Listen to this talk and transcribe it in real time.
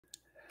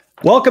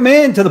Welcome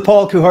into the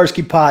Paul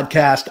Kuharsky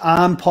podcast.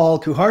 I'm Paul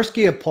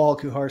Kuharsky of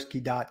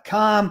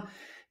paulkuharsky.com.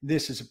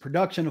 This is a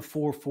production of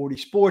 440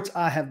 Sports.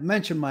 I have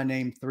mentioned my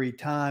name 3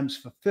 times,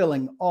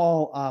 fulfilling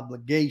all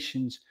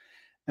obligations,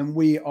 and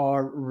we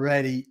are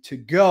ready to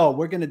go.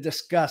 We're going to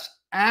discuss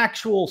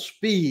actual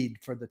speed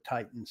for the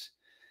Titans,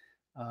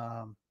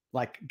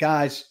 like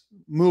guys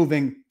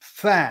moving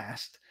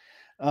fast,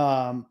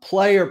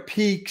 player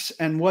peaks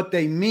and what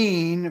they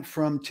mean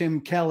from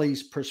Tim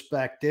Kelly's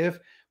perspective.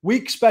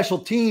 Weak special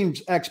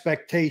teams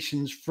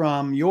expectations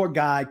from your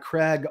guy,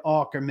 Craig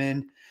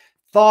Aukerman.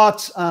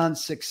 Thoughts on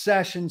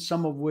Succession,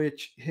 some of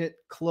which hit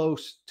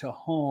close to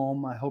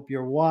home. I hope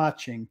you're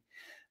watching.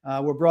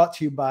 We're brought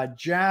to you by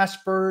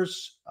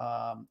Jasper's,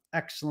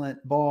 excellent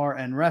bar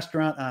and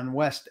restaurant on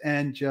West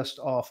End, just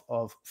off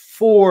of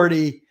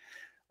 40.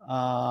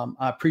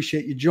 I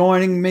appreciate you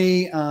joining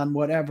me on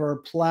whatever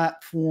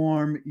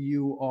platform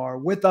you are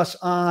with us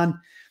on.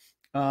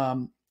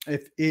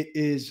 If it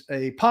is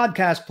a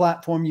podcast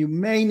platform, you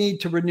may need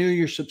to renew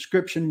your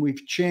subscription.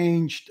 We've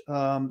changed.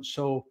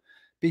 So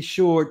be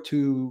sure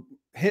to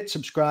hit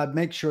subscribe.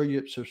 Make sure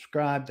you're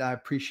subscribed. I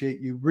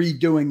appreciate you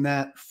redoing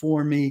that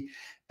for me.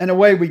 And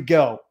away we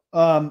go.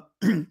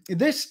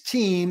 This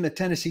team, the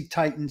Tennessee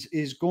Titans,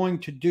 is going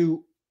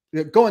to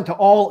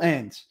all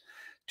ends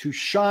to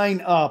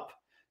shine up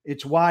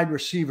its wide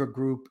receiver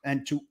group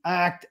and to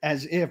act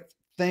as if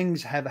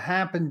things have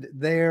happened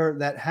there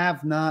that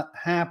have not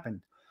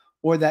happened,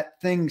 or that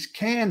things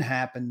can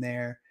happen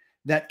there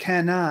that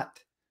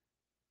cannot,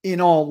 in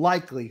all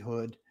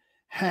likelihood,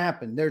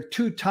 happen. There are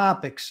 2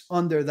 topics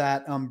under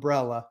that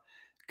umbrella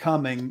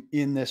coming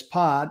in this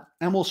pod,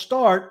 and we'll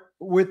start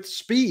with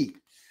speed.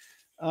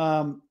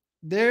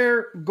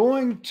 They're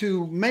going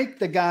to make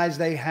the guys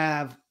they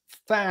have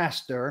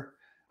faster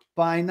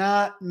by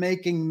not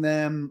making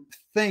them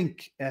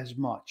think as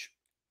much.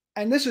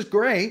 And this is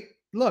great.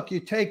 Look, you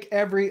take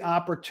every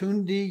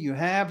opportunity you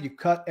have, you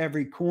cut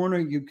every corner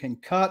you can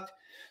cut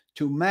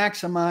to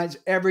maximize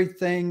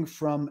everything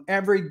from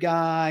every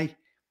guy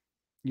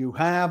you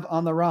have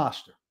on the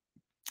roster.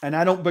 And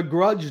I don't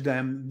begrudge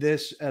them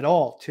this at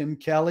all. Tim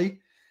Kelly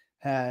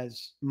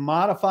has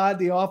modified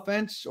the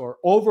offense or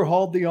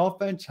overhauled the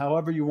offense,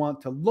 however you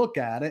want to look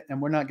at it.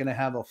 And we're not going to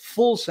have a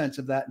full sense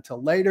of that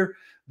until later,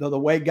 though the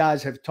way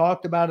guys have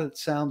talked about it, it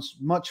sounds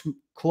much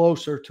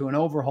closer to an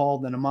overhaul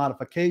than a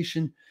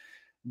modification.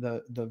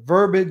 The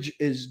verbiage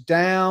is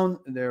down.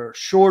 There are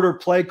shorter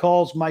play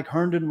calls. Mike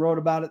Herndon wrote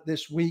about it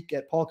this week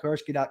at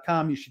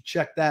paulkuharsky.com. You should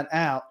check that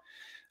out.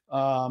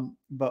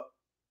 But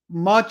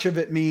much of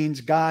it means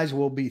guys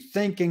will be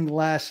thinking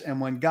less. And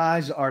when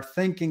guys are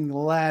thinking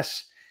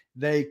less,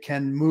 they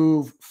can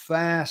move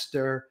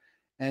faster.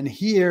 And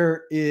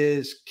here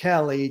is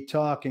Kelly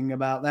talking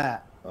about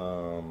that.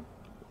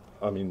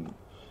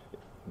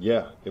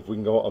 Yeah, if we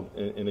can go,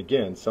 and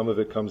again, some of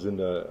it comes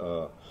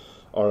into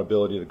our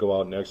ability to go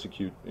out and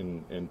execute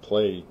and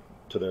play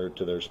to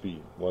their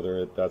speed,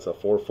 whether that's a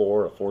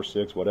 4.4, a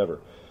 4.6,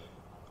 whatever.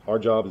 Our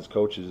job as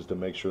coaches is to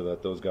make sure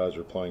that those guys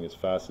are playing as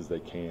fast as they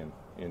can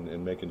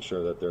and making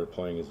sure that they're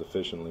playing as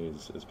efficiently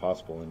as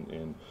possible.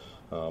 And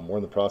we're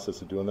in the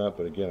process of doing that.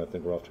 But again, I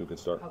think we're off to a good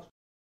start.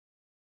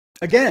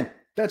 Again,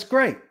 that's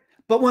great.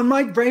 But when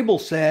Mike Vrabel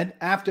said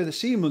after the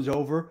season was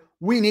over,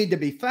 we need to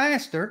be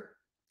faster,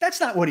 that's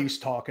not what he's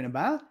talking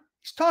about.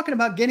 He's talking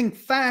about getting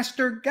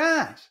faster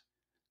guys.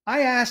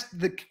 I asked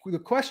the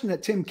question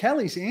that Tim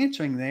Kelly's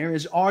answering there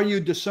is, are you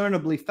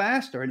discernibly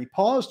faster? And he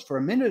paused for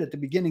a minute at the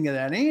beginning of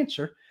that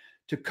answer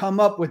to come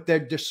up with their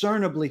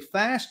discernibly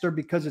faster,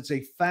 because it's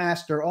a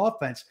faster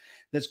offense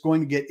that's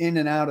going to get in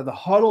and out of the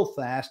huddle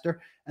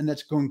faster, and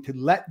that's going to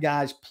let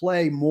guys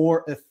play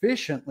more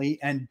efficiently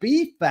and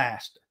be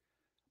faster.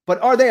 But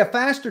are they a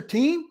faster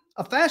team?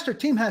 A faster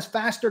team has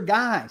faster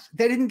guys.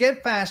 They didn't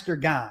get faster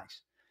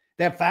guys.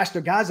 They have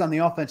faster guys on the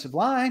offensive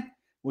line,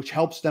 which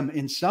helps them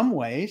in some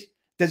ways.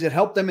 Does it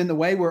help them in the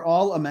way we're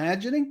all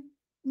imagining?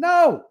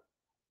 No.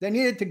 They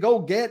needed to go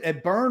get a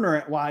burner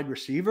at wide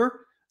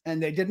receiver,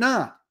 and they did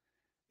not.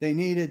 They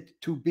needed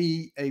to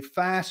be a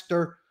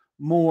faster,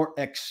 more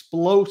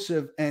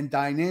explosive and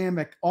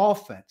dynamic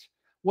offense.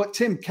 What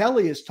Tim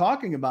Kelly is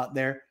talking about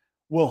there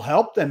will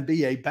help them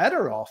be a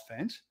better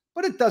offense,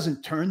 but it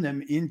doesn't turn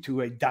them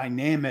into a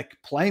dynamic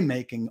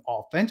playmaking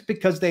offense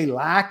because they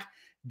lack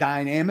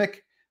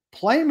dynamic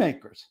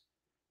playmakers.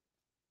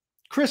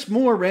 Chris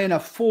Moore ran a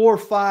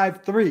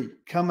 4.53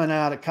 coming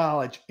out of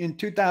college in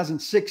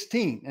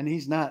 2016, and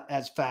he's not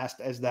as fast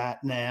as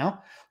that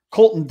now.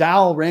 Colton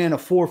Dowell ran a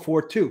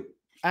 4.42.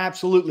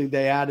 Absolutely,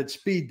 they added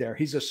speed there.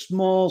 He's a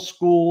small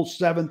school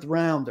 7th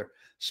rounder.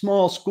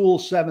 Small school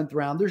 7th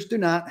rounders do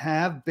not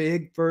have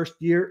big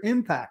first-year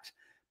impacts.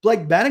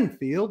 Blake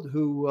Bedingfield,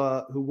 who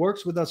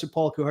works with us at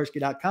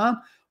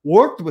paulkuharsky.com,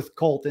 worked with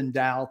Colton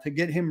Dowell to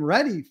get him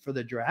ready for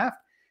the draft,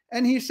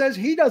 and he says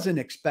he doesn't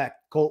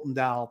expect Colton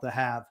Dowell to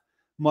have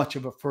much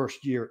of a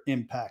first-year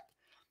impact.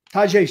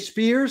 Tyjae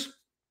Spears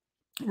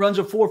runs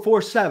a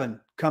 4.47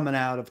 coming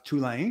out of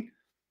Tulane.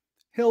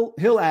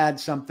 He'll add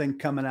something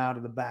coming out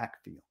of the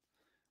backfield.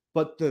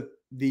 But the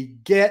the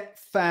get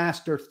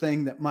faster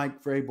thing that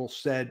Mike Vrabel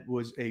said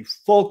was a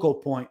focal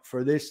point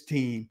for this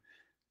team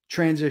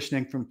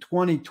transitioning from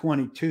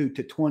 2022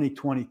 to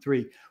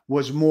 2023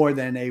 was more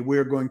than a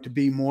we're going to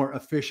be more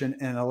efficient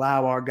and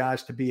allow our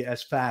guys to be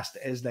as fast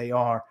as they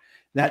are.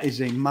 That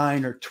is a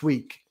minor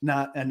tweak,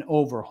 not an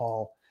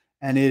overhaul.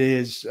 And it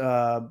is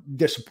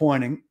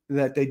disappointing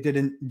that they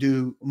didn't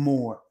do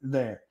more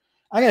there.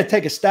 I'm going to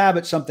take a stab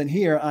at something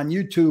here on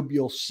YouTube.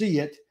 You'll see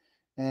it,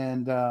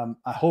 and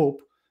I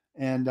hope,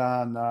 and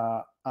on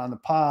the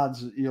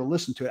pods you'll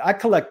listen to it. I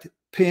collect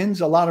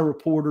pins. A lot of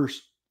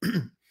reporters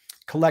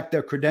collect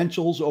their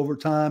credentials over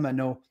time. I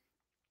know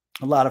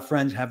a lot of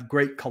friends have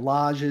great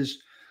collages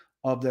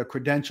of their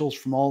credentials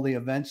from all the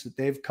events that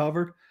they've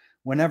covered.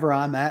 Whenever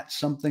I'm at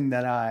something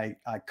that I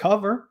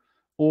cover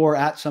or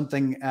at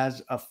something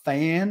as a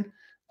fan,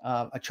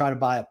 I try to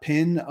buy a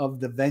pin of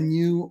the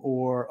venue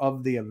or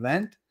of the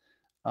event.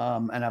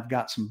 And I've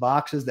got some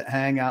boxes that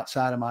hang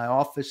outside of my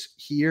office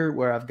here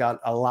where I've got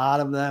a lot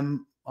of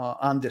them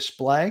on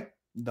display.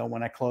 Though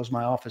when I close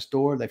my office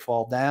door, they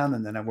fall down,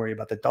 and then I worry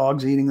about the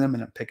dogs eating them,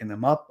 and I'm picking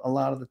them up a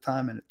lot of the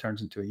time, and it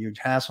turns into a huge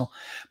hassle.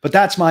 But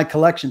that's my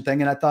collection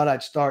thing, and I thought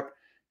I'd start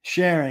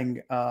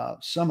sharing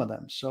some of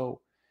them.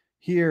 So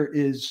here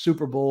is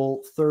Super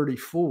Bowl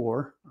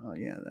 34. Oh,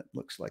 yeah, that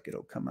looks like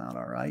it'll come out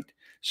all right.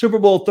 Super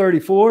Bowl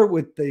 34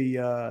 with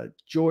the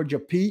Georgia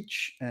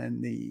Peach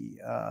and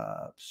the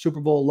Super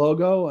Bowl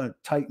logo, a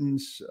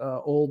Titans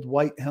old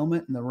white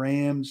helmet and the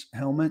Rams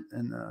helmet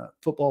and the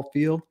football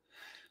field.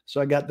 So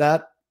I got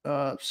that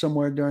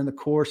somewhere during the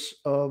course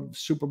of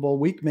Super Bowl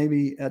week,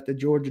 maybe at the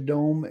Georgia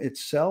Dome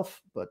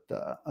itself. But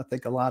I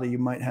think a lot of you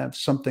might have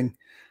something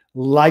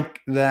like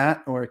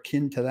that or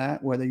akin to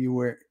that, whether you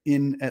were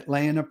in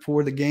Atlanta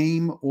for the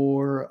game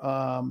or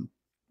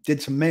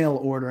did some mail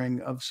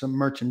ordering of some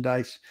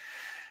merchandise.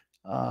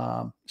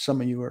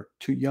 Some of you are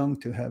too young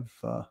to have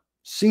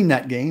seen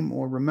that game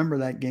or remember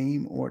that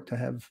game or to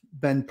have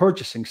been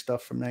purchasing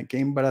stuff from that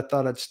game. But I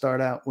thought I'd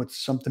start out with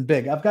something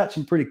big. I've got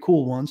some pretty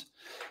cool ones.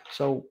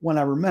 So when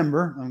I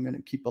remember, I'm going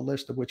to keep a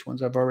list of which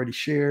ones I've already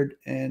shared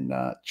and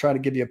try to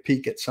give you a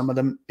peek at some of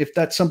them. If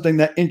that's something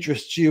that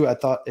interests you, I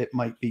thought it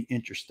might be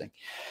interesting.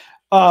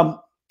 On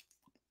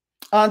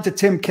to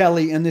Tim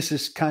Kelly, and this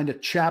is kind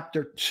of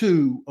chapter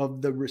 2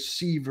 of the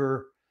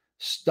receiver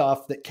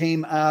stuff that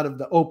came out of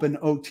the open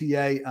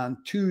OTA on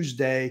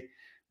Tuesday,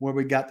 where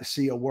we got to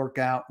see a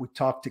workout. We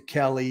talked to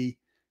Kelly,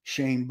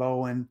 Shane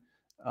Bowen,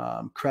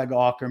 Craig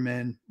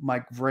Aukerman,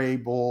 Mike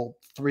Vrabel,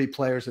 3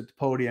 players at the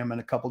podium,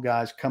 and a couple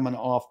guys coming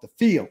off the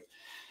field.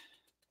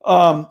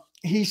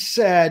 He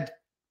said,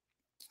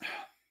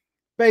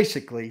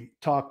 basically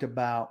talked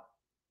about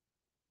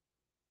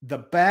the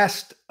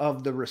best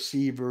of the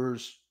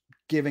receivers,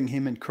 giving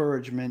him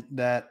encouragement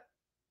that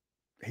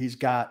he's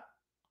got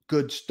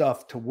good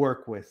stuff to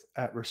work with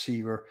at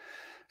receiver,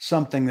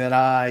 something that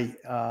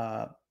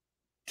I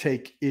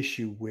take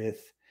issue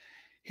with.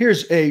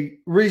 Here's a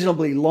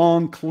reasonably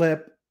long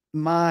clip.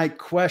 My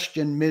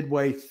question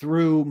midway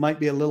through might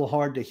be a little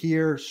hard to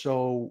hear,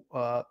 so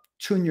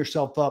tune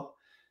yourself up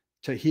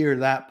to hear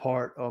that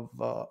part of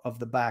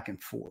the back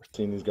and forth.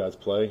 Seen these guys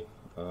play.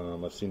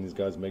 I've seen these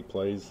guys make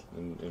plays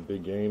in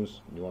big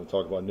games. You want to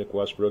talk about Nick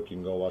Westbrook, you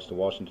can go watch the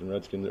Washington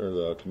Redskins or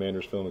the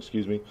Commanders film,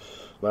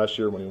 last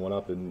year when he went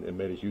up and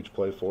made a huge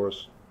play for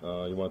us.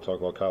 You want to talk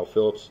about Kyle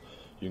Phillips,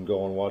 you can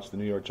go and watch the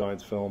New York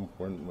Giants film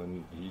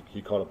when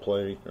he caught a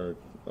play or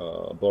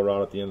a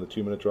blowout at the end of the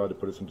 2-minute drive to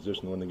put us in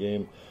position to win the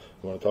game.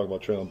 You want to talk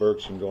about Traylon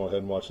Burks, you can go ahead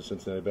and watch the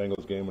Cincinnati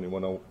Bengals game when he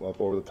went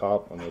up over the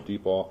top on the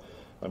deep ball.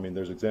 I mean,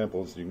 there's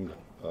examples. You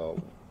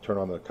can turn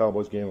on the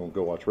Cowboys game and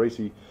go watch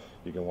Racy.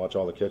 You can watch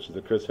all the catches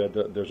that Chris had.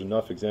 There's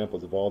enough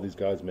examples of all these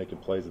guys making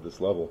plays at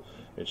this level.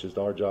 It's just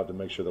our job to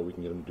make sure that we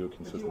can get them to do it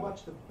consistently. If you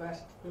watch the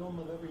best film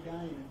of every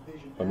guy and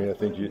envision, I mean, I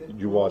think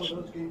you watch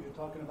those games you're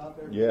talking about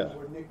there. Yeah.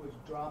 Where Nick was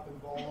dropping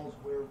balls,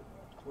 where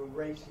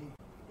Racy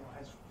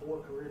has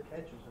 4 career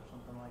catches or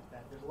something like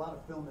that. There's a lot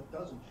of film that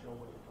doesn't show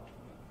what you're talking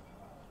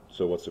about.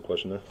 So what's the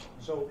question there?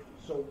 So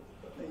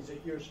is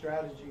it your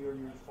strategy or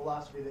your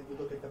philosophy that you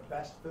look at the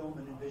best film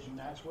and envision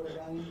that's what a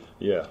guy is?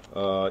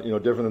 Yeah,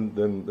 different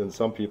than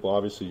some people.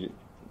 Obviously,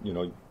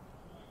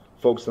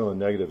 focusing on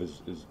the negative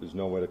is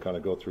no way to kind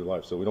of go through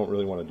life. So we don't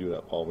really want to do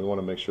that, Paul. We want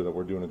to make sure that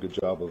we're doing a good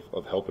job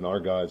of helping our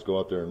guys go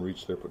out there and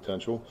reach their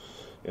potential.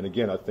 And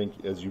again, I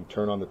think as you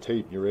turn on the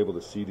tape, you're able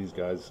to see these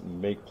guys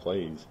make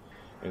plays,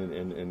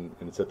 and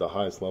it's at the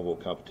highest level of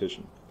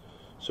competition.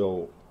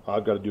 So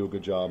I've got to do a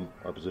good job.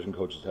 Our position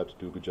coaches have to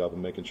do a good job of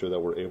making sure that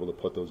we're able to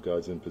put those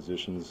guys in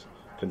positions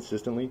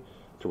consistently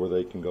to where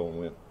they can go and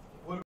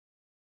win.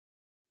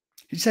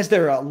 He says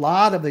there are a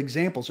lot of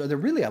examples. Are there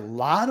really a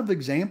lot of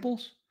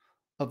examples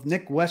of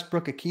Nick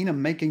Westbrook-Ikhine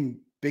making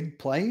big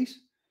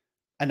plays?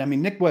 And I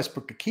mean, Nick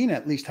Westbrook-Ikhine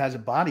at least has a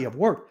body of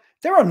work.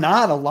 There are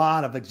not a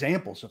lot of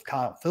examples of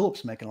Kyle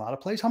Phillips making a lot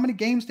of plays. How many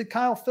games did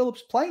Kyle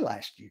Phillips play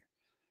last year?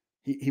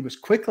 He was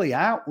quickly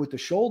out with the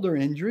shoulder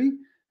injury.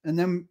 And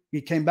then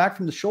he came back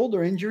from the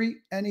shoulder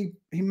injury and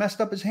he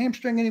messed up his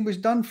hamstring and he was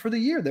done for the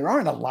year. There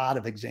aren't a lot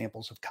of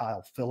examples of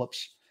Kyle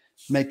Phillips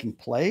making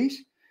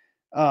plays.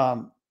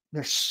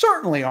 There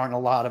certainly aren't a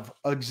lot of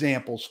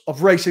examples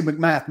of Racing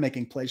McMath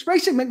making plays.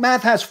 Racing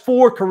McMath has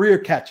 4 career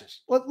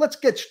catches. Let's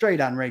get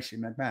straight on Racing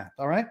McMath,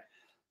 all right?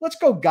 Let's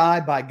go guy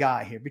by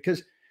guy here,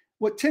 because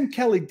what Tim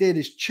Kelly did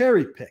is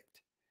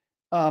cherry-picked.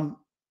 And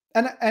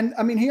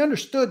I mean, he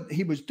understood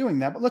he was doing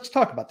that, but let's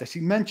talk about this. He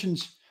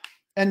mentions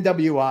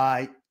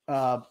NWI,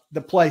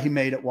 the play he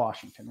made at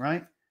Washington,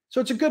 right? So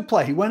it's a good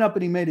play. He went up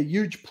and he made a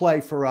huge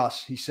play for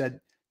us. He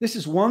said, this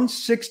is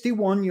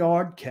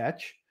 161-yard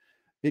catch.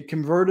 It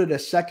converted a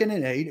 2nd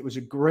and 8. It was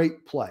a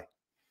great play,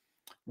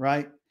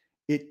 right?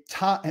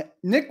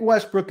 Nick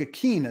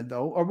Westbrook-Akina,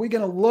 though, are we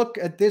going to look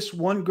at this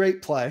one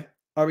great play?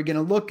 Are we going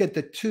to look at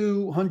the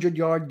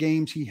 200-yard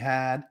games he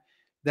had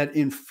that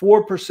in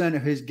 4%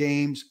 of his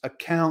games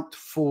account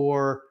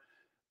for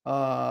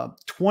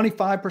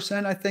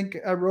 25%, I think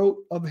I wrote,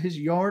 of his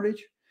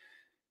yardage?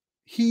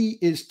 He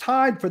is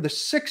tied for the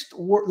 6th,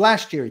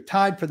 last year, he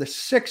tied for the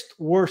 6th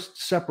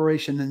worst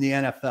separation in the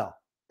NFL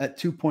at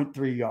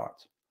 2.3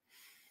 yards.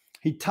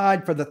 He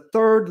tied for the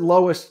 3rd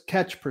lowest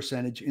catch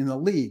percentage in the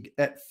league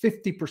at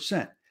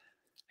 50%.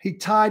 He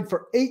tied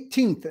for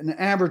 18th in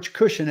average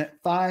cushion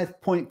at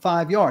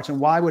 5.5 yards.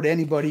 And why would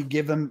anybody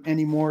give him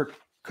any more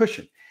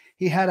cushion?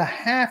 He had a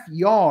half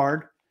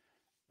yard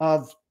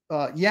of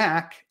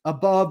yak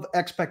above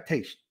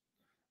expectation.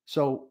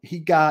 So he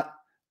got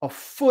a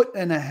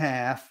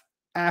 1.5 feet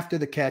after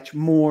the catch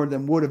more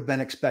than would have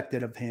been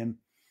expected of him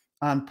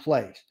on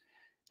plays.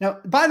 Now,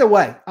 by the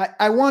way,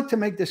 I want to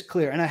make this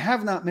clear, and I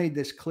have not made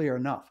this clear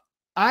enough.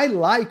 I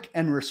like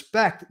and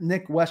respect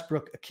Nick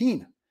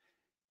Westbrook-Akina.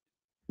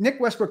 Nick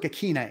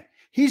Westbrook-Akina,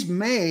 he's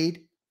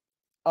made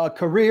a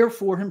career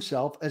for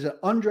himself as an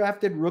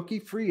undrafted rookie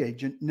free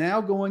agent,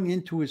 now going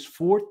into his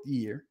 4th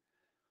year.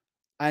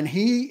 And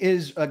he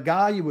is a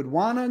guy you would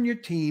want on your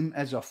team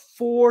as a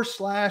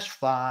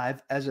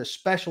 4/5, as a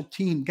special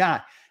team guy.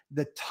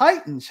 The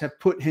Titans have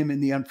put him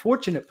in the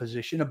unfortunate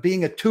position of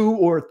being a 2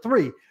 or a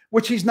 3,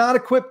 which he's not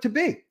equipped to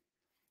be.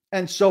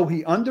 And so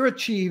he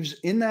underachieves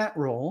in that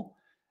role.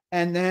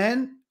 And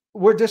then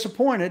we're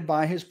disappointed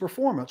by his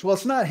performance. Well,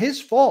 it's not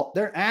his fault.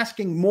 They're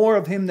asking more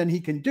of him than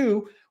he can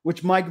do,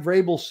 which Mike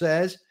Vrabel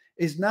says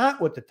is not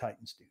what the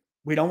Titans do.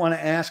 We don't want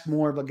to ask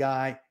more of a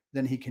guy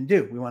than he can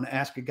do. We want to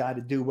ask a guy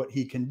to do what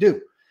he can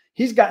do.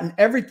 He's gotten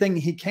everything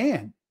he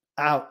can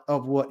out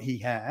of what he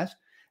has,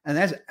 and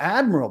that's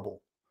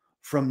admirable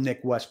from Nick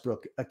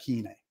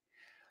Westbrook-Akina.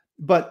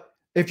 But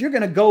if you're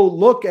going to go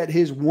look at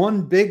his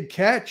one big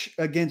catch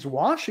against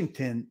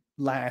Washington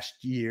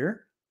last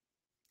year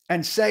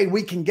and say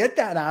we can get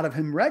that out of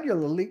him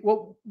regularly,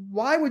 well,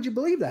 why would you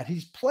believe that?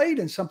 He's played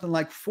in something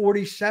like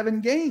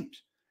 47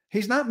 games.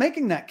 He's not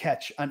making that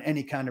catch on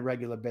any kind of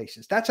regular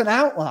basis. That's an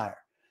outlier.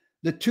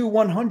 The 2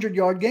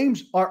 100-yard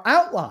games are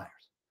outliers.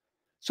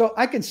 So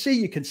I can see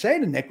you can say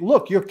to Nick,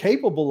 look, you're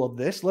capable of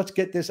this. Let's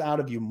get this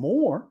out of you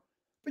more.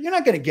 But you're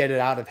not going to get it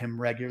out of him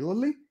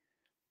regularly.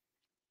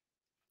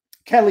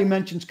 Kelly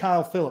mentions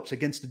Kyle Phillips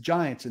against the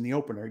Giants in the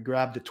opener. He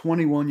grabbed a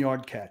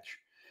 21-yard catch.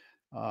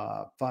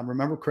 If I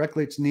remember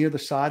correctly, it's near the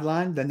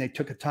sideline. Then they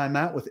took a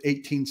timeout with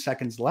 18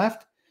 seconds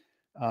left.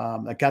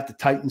 That got the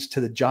Titans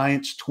to the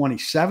Giants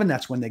 27.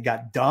 That's when they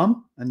got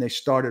dumb and they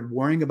started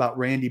worrying about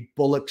Randy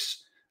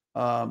Bullock's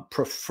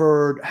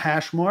preferred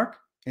hash mark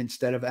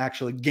instead of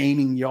actually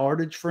gaining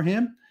yardage for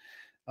him.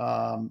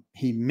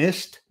 He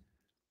missed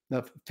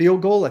the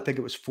field goal. I think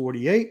it was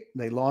 48.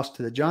 They lost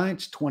to the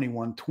Giants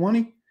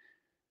 21-20.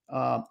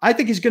 I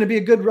think he's going to be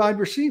a good wide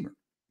receiver,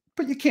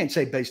 but you can't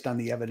say based on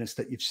the evidence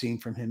that you've seen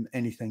from him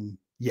anything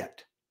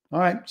yet. All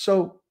right.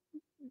 So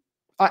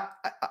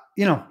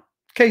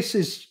case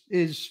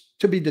is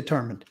to be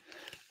determined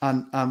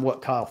on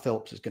what Kyle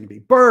Phillips is going to be.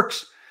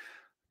 Burks,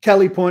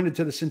 Kelly pointed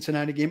to the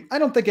Cincinnati game. I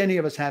don't think any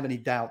of us have any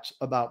doubts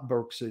about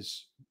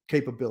Burks's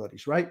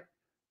capabilities, right?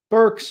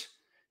 Burks,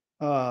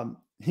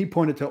 he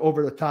pointed to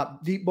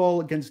over-the-top deep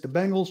ball against the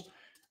Bengals.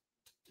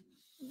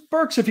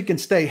 Burks, if he can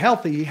stay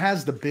healthy, he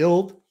has the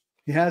build.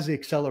 He has the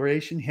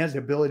acceleration. He has the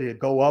ability to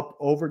go up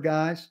over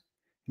guys.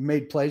 He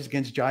made plays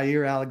against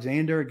Jair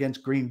Alexander,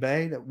 against Green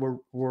Bay that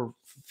were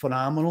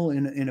phenomenal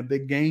in a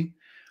big game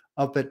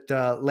up at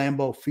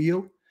Lambeau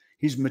Field.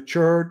 He's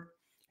matured.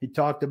 He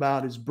talked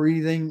about his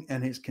breathing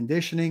and his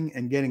conditioning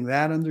and getting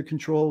that under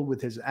control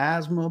with his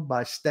asthma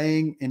by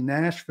staying in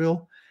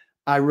Nashville.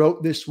 I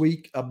wrote this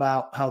week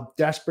about how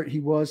desperate he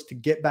was to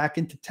get back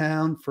into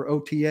town for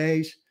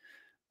OTAs.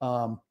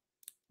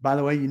 By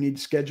the way, you need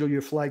to schedule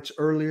your flights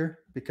earlier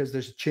because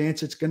there's a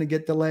chance it's going to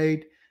get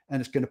delayed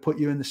and it's going to put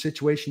you in the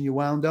situation you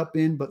wound up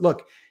in. But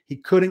look, he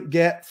couldn't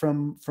get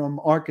from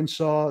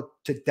Arkansas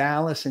to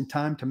Dallas in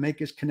time to make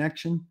his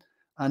connection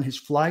on his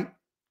flight.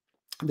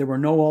 There were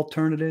no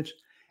alternatives.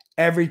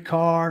 Every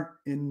car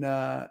in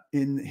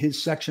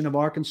his section of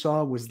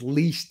Arkansas was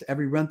leased,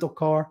 every rental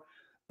car,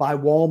 by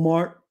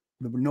Walmart.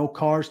 There were no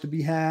cars to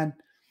be had.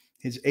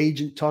 His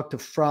agent talked to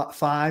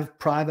 5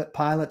 private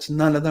pilots.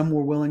 None of them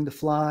were willing to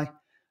fly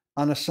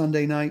on a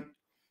Sunday night.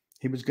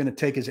 He was going to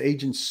take his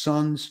agent's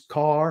son's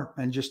car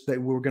and just they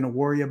were going to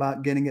worry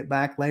about getting it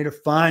back later.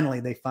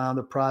 Finally, they found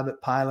a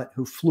private pilot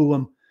who flew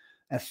him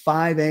at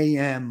 5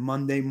 a.m.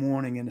 Monday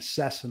morning in a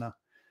Cessna.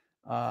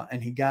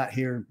 And he got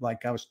here,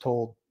 like I was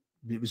told,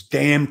 it was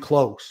damn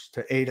close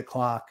to 8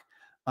 o'clock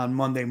on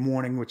Monday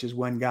morning, which is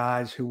when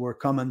guys who were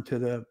coming to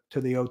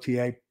the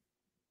OTA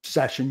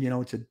session,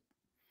 it's a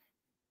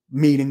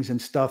meetings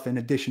and stuff in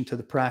addition to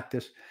the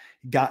practice,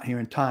 got here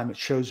in time. It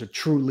shows a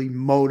truly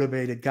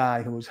motivated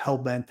guy who was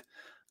hell-bent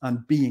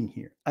on being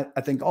here.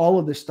 I think all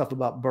of this stuff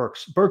about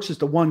Burks is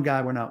the one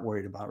guy we're not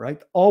worried about,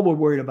 right? All we're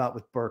worried about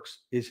with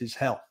Burks is his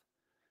health.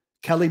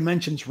 Kelly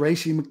mentions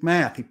Racey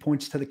McMath. He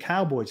points to the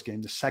Cowboys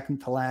game, the second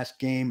to last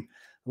game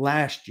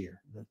last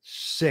year, the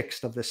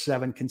 6th of the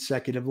 7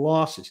 consecutive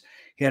losses.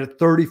 He had a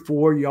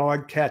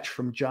 34-yard catch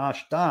from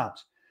Josh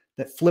Dobbs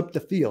that flipped the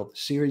field. The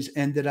series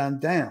ended on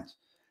downs.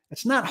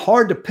 It's not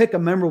hard to pick a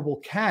memorable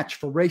catch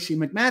for Racey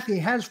McMath. He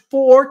has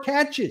 4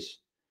 catches.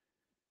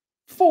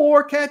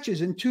 4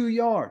 catches in 2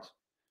 yards.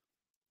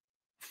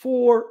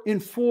 4 in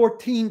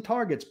 14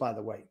 targets, by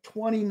the way.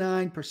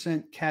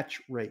 29%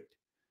 catch rate.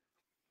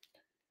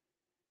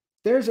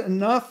 There's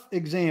enough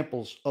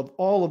examples of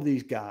all of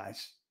these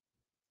guys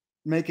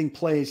making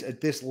plays at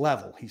this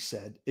level, he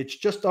said. It's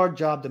just our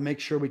job to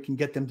make sure we can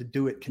get them to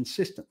do it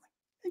consistently.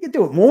 They can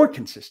do it more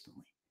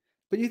consistently.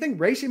 But you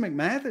think Racey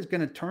McMath is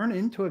going to turn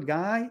into a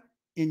guy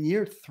in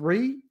year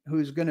 3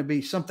 who's going to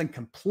be something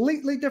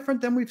completely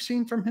different than we've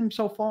seen from him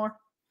so far?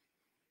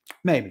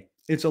 Maybe.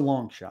 It's a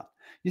long shot.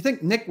 You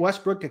think Nick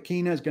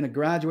Westbrook-Akina is going to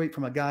graduate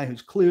from a guy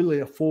who's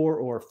clearly a 4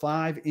 or a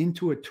 5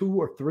 into a 2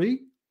 or 3?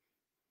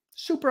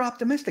 Super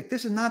optimistic.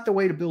 This is not the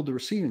way to build a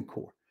receiving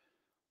core.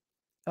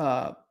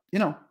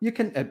 You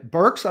can, at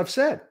Burks, I've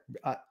said,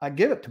 I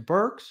give it to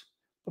Burks,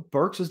 but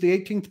Burks is the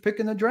 18th pick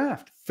in the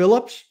draft.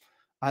 Phillips,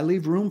 I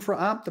leave room for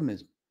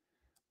optimism.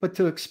 But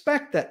to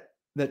expect that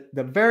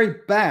the very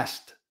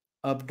best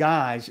of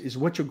guys is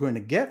what you're going to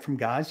get from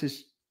guys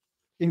is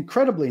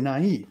incredibly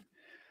naive.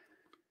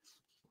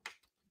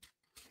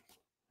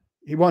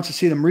 He wants to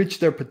see them reach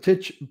their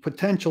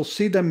potential,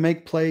 see them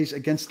make plays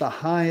against the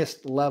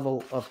highest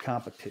level of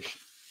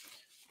competition.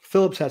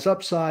 Phillips has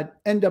upside.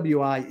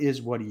 NWI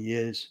is what he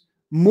is.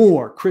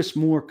 Chris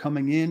Moore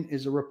coming in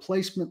is a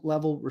replacement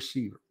level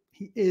receiver.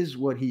 He is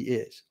what he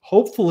is.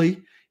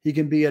 Hopefully, he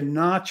can be a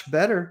notch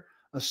better,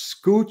 a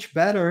scooch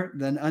better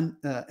than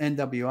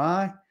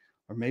NWI,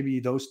 or maybe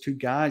those two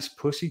guys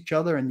push each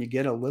other and you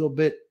get a little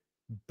bit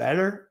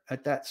better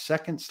at that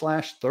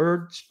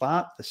 2nd/3rd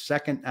spot, the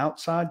second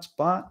outside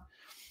spot.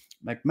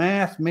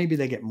 McMath, maybe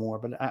they get more,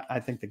 but I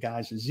think the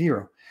guy's a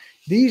 0.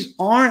 These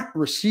aren't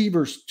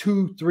receivers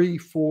 2, 3,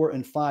 4,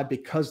 and 5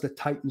 because the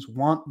Titans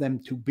want them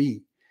to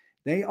be.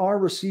 They are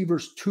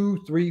receivers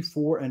 2, 3,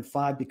 4, and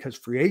 5 because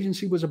free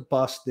agency was a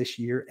bust this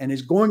year and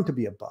is going to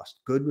be a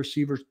bust. Good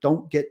receivers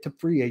don't get to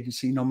free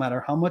agency no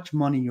matter how much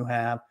money you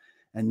have.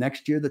 And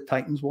next year, the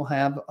Titans will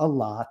have a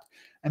lot.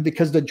 And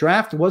because the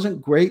draft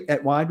wasn't great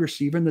at wide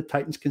receiver, and the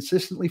Titans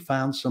consistently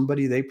found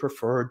somebody they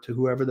preferred to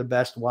whoever the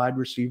best wide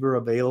receiver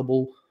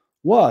available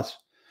was.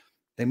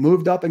 They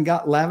moved up and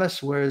got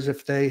Levis, whereas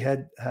if they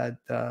had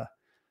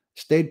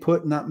stayed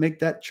put and not made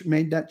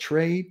that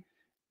trade,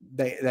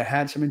 they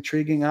had some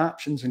intriguing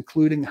options,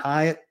 including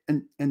Hyatt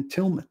and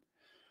Tillman.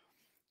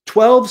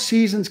 12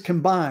 seasons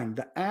combined,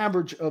 the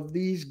average of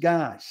these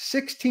guys,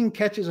 16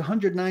 catches,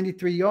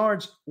 193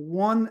 yards,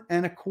 1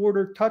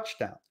 1/4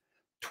 touchdown.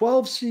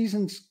 10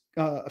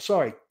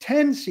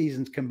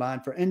 seasons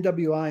combined for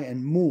NWI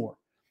and Moore.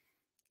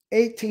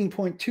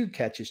 18.2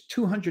 catches,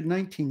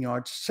 219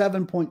 yards,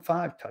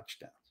 7.5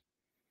 touchdowns.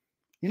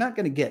 You're not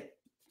going to get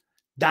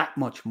that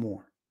much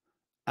more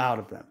out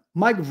of them.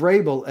 Mike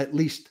Vrabel at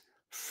least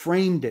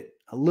framed it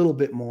a little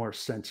bit more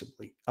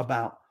sensibly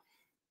about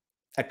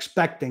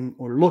expecting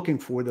or looking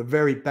for the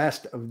very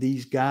best of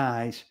these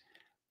guys,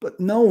 but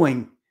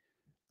knowing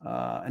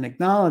and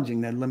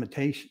acknowledging their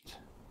limitations.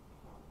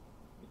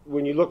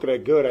 When you look at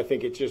it good, I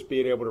think it's just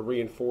being able to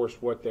reinforce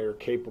what they're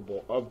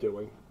capable of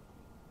doing,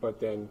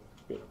 but then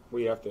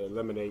we have to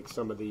eliminate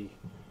some of the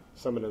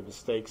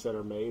mistakes that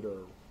are made, or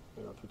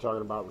if you're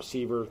talking about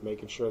receivers,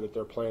 making sure that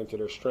they're playing to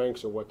their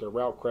strengths or what their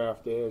route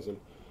craft is, and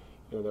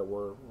that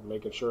we're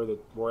making sure that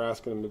we're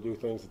asking them to do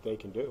things that they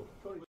can do.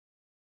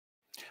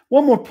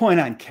 One more point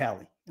on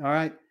Kelly. All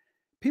right.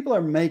 People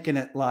are making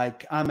it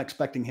like I'm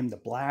expecting him to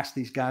blast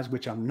these guys,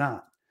 which I'm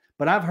not.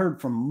 But I've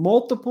heard from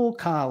multiple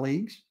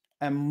colleagues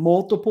and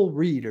multiple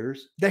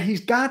readers that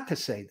he's got to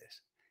say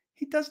this.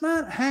 He does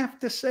not have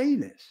to say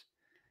this.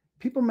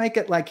 People make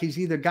it like he's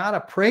either got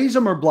to praise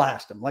him or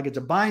blast him, like it's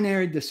a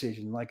binary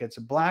decision, like it's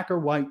a black or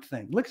white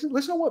thing. Listen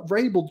to what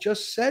Vrabel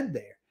just said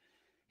there.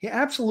 He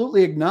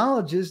absolutely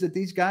acknowledges that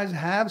these guys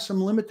have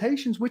some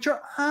limitations, which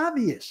are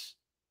obvious.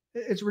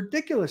 It's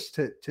ridiculous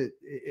to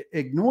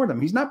ignore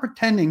them. He's not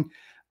pretending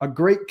a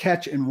great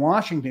catch in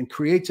Washington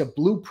creates a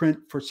blueprint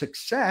for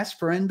success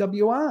for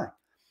NWI.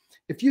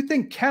 If you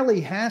think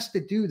Kelly has to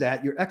do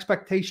that, your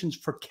expectations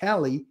for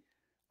Kelly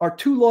are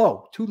too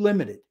low, too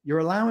limited. Your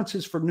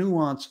allowances for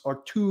nuance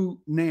are too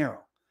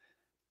narrow.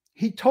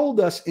 he told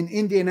us in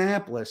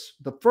Indianapolis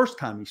the first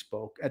time he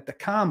spoke at the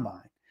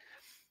Combine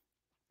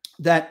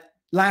that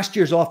last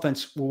year's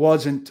offense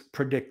wasn't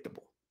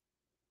predictable.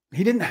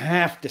 He didn't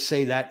have to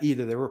say that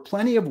either. There were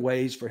plenty of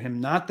ways for him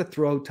not to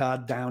throw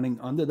Todd Downing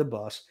under the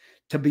bus,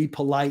 to be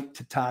polite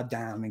to Todd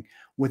Downing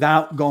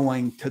without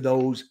going to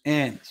those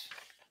ends.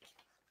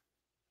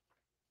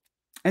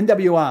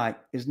 NWI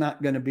is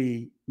not going to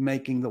be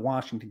making the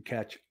Washington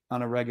catch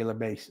on a regular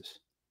basis.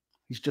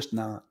 He's just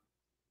not.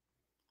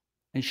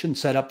 And he shouldn't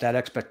set up that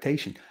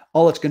expectation.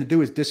 All it's going to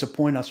do is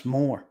disappoint us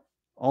more.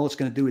 All it's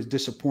going to do is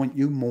disappoint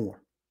you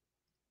more.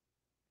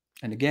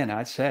 And again,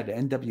 I said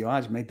NWI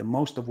has made the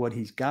most of what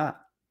he's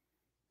got.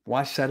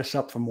 Why set us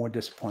up for more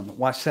disappointment?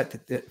 Why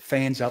set the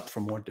fans up for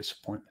more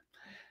disappointment?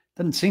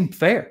 Doesn't seem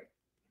fair.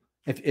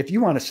 If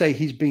you want to say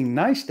he's being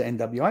nice to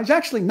NWI, he's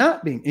actually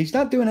not being. He's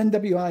not doing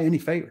NWI any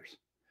favors.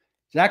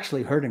 He's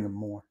actually hurting them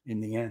more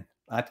in the end,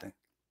 I think.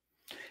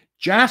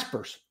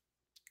 Jasper's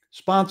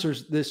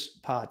sponsors this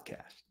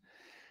podcast.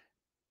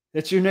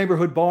 It's your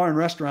neighborhood bar and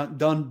restaurant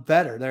done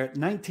better. They're at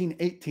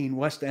 1918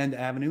 West End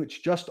Avenue. It's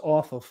just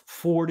off of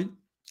 40.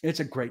 It's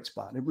a great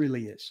spot. It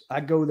really is. I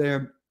go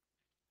there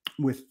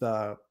with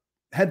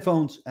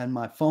headphones and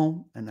my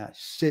phone, and I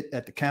sit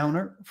at the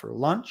counter for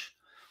lunch,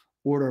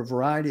 order a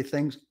variety of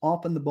things,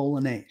 often the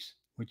bolognese,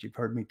 which you've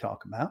heard me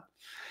talk about.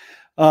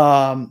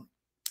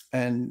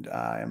 And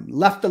I'm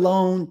left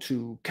alone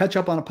to catch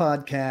up on a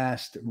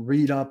podcast,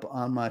 read up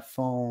on my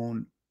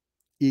phone,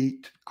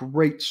 eat.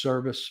 Great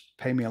service.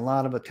 Pay me a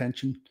lot of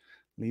attention.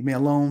 Leave me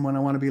alone when I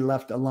want to be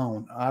left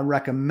alone. I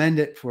recommend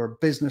it for a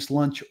business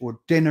lunch or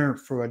dinner,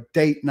 for a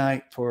date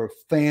night, for a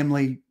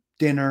family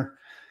dinner.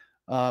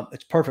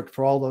 It's perfect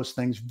for all those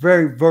things.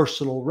 Very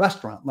versatile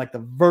restaurant, like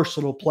the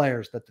versatile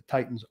players that the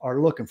Titans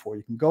are looking for.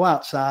 You can go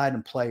outside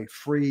and play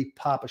free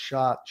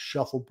pop-a-shot,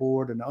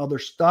 shuffleboard, and other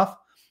stuff.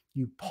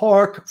 You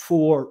park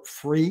for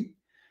free.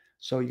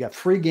 So you got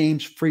free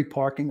games, free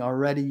parking.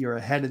 Already you're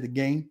ahead of the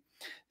game.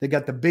 They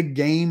got the big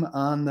game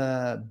on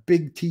the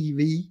big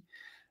TV.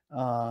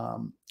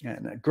 And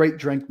a great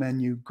drink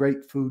menu,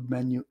 great food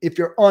menu. If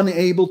you're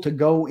unable to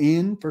go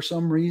in for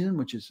some reason,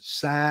 which is a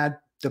sad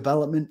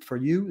development for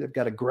you, they've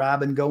got a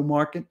grab and go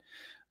market,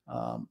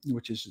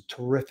 which is a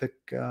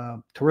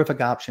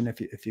terrific option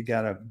if you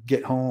got to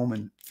get home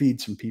and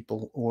feed some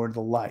people or the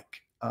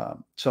like.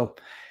 So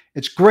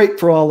it's great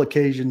for all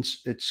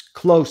occasions. It's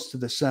close to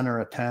the center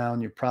of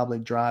town. You're probably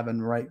driving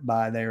right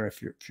by there.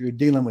 If you're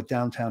dealing with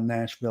downtown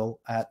Nashville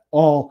at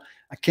all,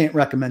 I can't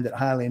recommend it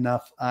highly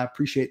enough. I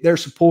appreciate their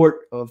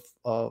support of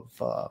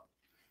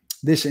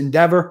this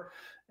endeavor,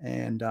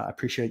 and I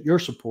appreciate your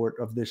support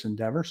of this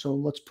endeavor. So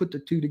let's put the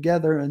two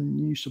together and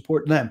you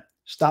support them.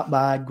 Stop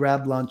by,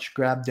 grab lunch,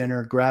 grab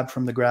dinner, grab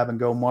from the grab and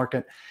go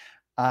market.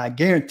 I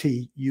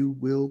guarantee you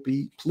will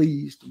be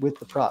pleased with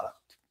the product.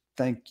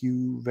 Thank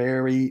you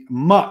very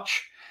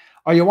much.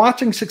 Are you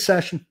watching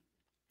Succession?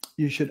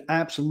 You should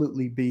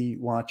absolutely be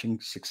watching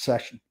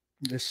Succession.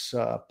 This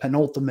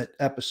penultimate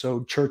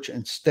episode, Church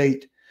and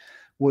State,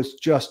 was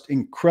just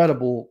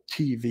incredible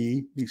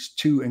TV. These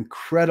two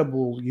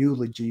incredible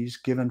eulogies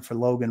given for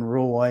Logan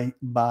Roy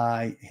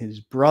by his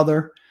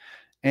brother,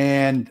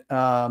 and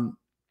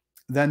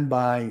then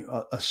by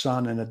a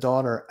son and a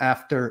daughter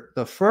after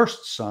the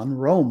first son,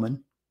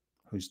 Roman,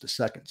 who's the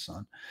second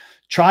son,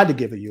 tried to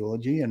give a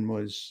eulogy and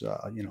was,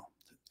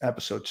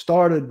 episode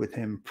started with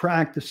him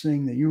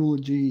practicing the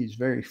eulogy. He's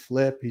very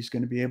flip. He's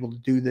going to be able to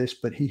do this,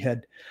 but he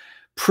had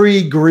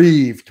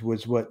pre-grieved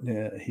was what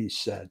he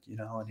said,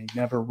 and he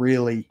never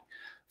really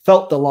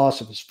felt the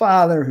loss of his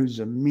father, who's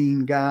a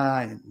mean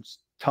guy and was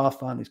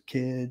tough on his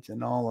kids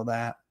and all of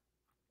that.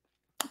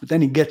 But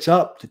then he gets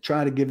up to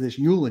try to give this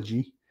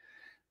eulogy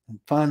and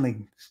finally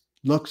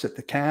looks at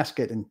the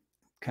casket and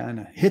kind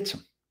of hits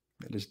him.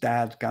 That his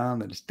dad's gone,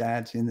 that his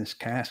dad's in this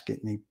casket,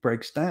 and he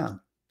breaks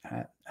down,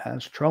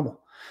 has trouble,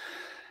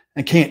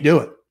 and can't do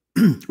it,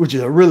 which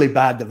is a really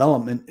bad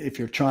development if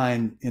you're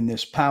trying in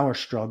this power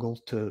struggle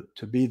to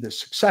be the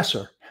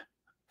successor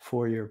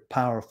for your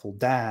powerful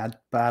dad,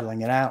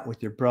 battling it out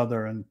with your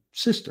brother and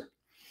sister.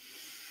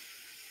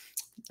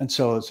 And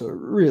so it's a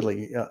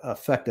really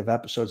effective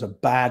episode. It's a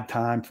bad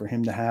time for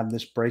him to have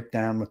this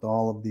breakdown with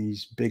all of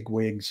these big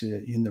wigs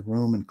in the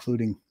room,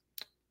 including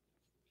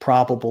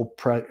probable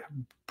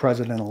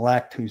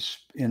president-elect who's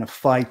in a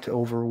fight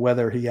over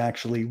whether he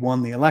actually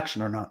won the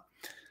election or not.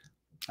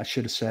 I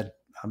should have said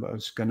I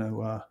was going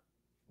to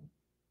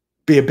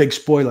be a big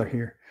spoiler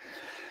here.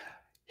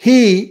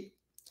 He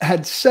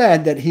had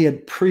said that he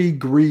had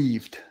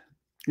pre-grieved.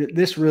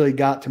 This really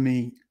got to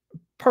me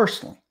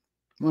personally.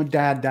 My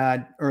dad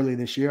died early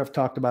this year. I've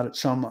talked about it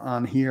some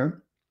on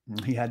here.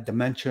 He had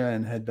dementia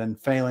and had been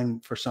failing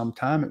for some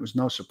time. It was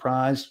no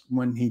surprise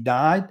when he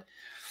died.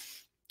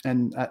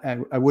 And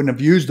I wouldn't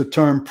have used the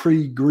term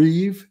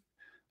pre-grieve,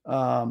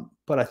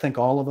 but I think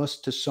all of us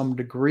to some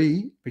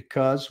degree,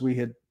 because we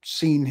had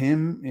seen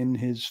him in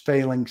his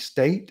failing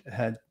state,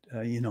 had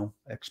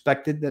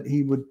expected that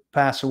he would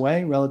pass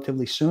away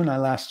relatively soon. I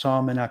last saw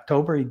him in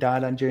October. He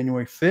died on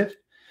January 5th.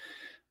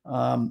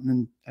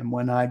 And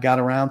when I got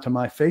around to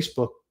my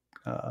Facebook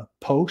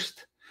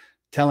post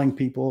telling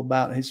people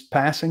about his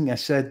passing. I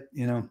said,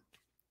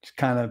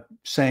 kind of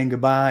saying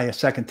goodbye a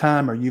second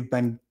time, or you've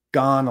been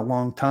gone a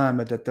long time,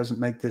 but that doesn't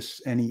make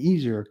this any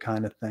easier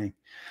kind of thing.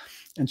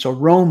 And so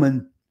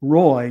Roman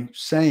Roy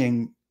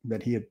saying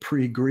that he had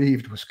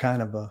pre-grieved was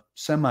kind of a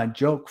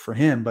semi-joke for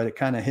him, but it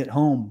kind of hit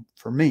home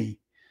for me.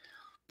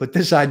 But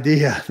this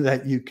idea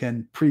that you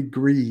can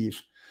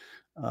pre-grieve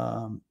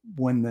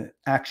when it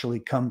actually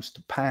comes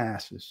to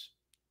pass is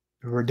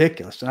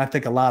ridiculous. And I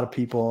think a lot of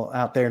people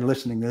out there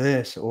listening to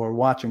this or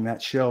watching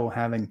that show,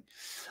 having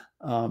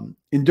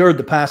endured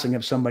the passing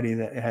of somebody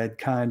that had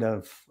kind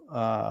of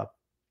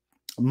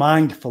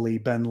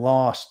mindfully been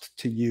lost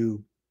to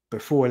you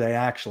before they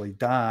actually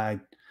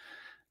died,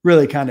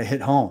 really kind of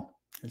hit home.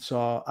 And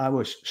so I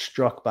was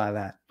struck by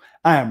that.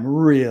 I am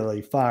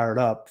really fired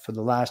up for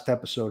the last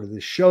episode of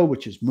this show,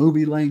 which is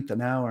movie length,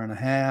 an hour and a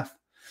half.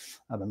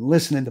 I've been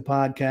listening to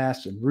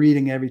podcasts and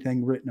reading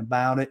everything written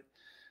about it.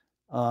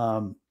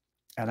 And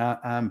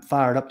I'm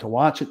fired up to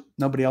watch it.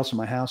 Nobody else in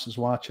my house is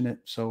watching it.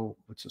 So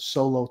it's a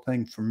solo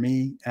thing for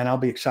me. And I'll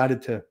be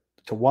excited to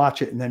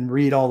watch it and then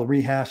read all the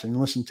rehash and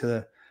listen to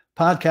the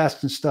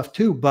podcasts and stuff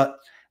too. But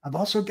I've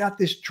also got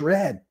this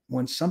dread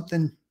when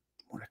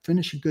I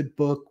finish a good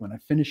book, when I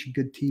finish a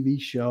good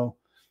TV show,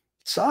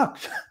 it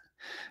sucks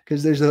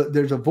because there's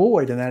a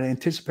void and that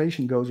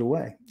anticipation goes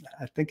away.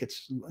 I think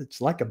it's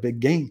like a big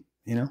game,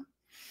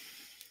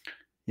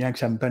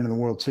 Yanks haven't been in the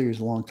World Series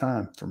a long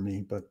time for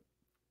me, but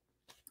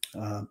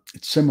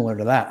it's similar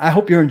to that. I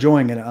hope you're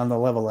enjoying it on the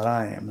level that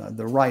I am.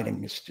 The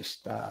writing is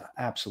just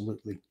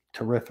absolutely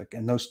terrific.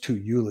 And those two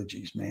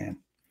eulogies, man,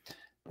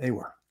 they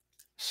were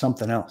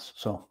something else.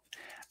 So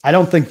I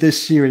don't think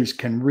this series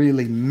can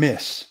really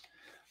miss.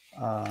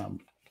 I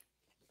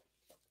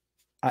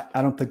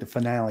don't think the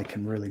finale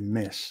can really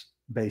miss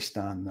based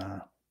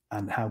on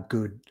how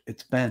good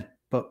it's been.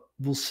 But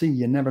we'll see.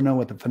 You never know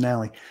with the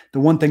finale. The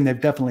one thing they've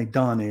definitely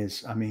done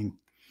is,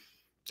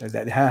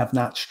 that have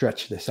not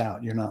stretched this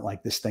out. You're not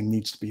like, this thing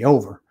needs to be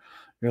over.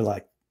 You're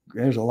like,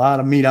 there's a lot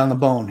of meat on the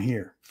bone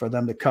here for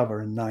them to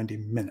cover in 90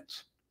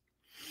 minutes.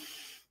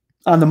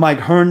 On the Mike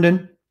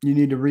Herndon, you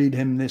need to read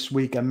him this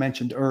week. I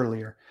mentioned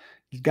earlier,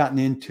 he's gotten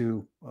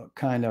into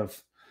kind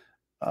of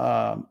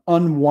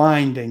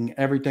unwinding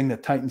everything the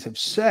Titans have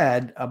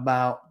said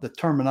about the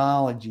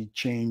terminology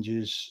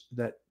changes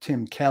that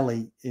Tim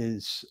Kelly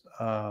has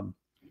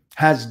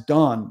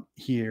done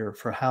here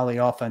for how the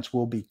offense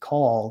will be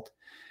called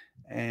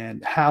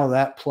and how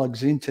that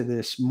plugs into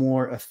this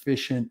more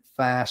efficient,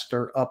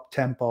 faster,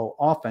 up-tempo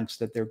offense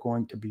that they're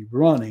going to be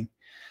running.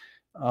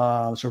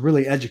 It's a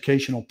really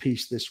educational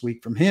piece this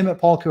week from him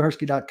at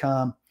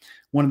paulkuharsky.com.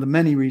 One of the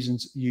many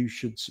reasons you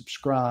should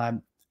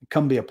subscribe,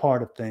 come be a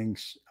part of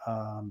things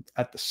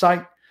at the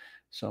site.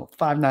 So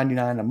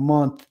 $5.99 a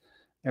month,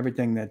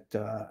 everything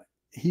that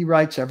he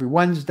writes every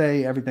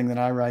Wednesday, everything that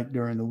I write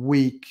during the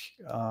week,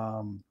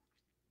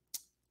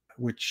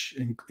 which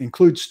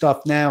includes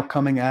stuff now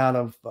coming out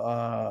of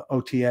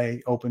OTA,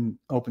 open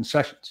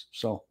sessions.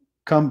 So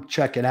come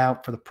check it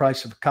out for the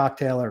price of a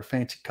cocktail or a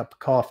fancy cup of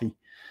coffee.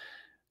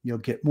 You'll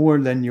get more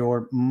than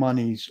your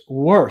money's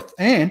worth.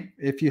 And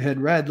if you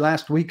had read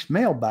last week's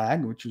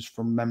mailbag, which was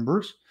from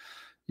members,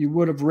 you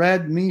would have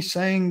read me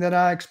saying that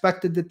I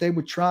expected that they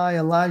would try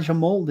Elijah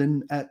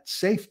Molden at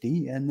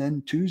safety. And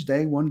then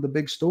Tuesday, one of the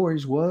big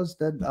stories was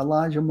that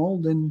Elijah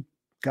Molden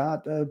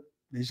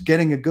is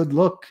getting a good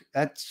look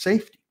at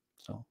safety.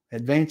 So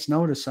advance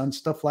notice on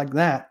stuff like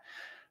that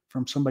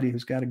from somebody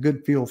who's got a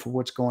good feel for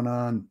what's going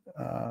on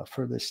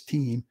for this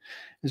team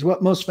is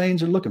what most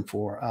fans are looking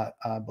for,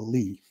 I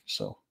believe.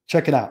 So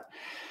check it out.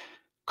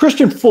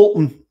 Kristian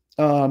Fulton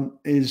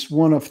is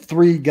one of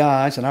three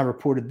guys, and I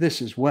reported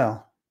this as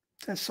well.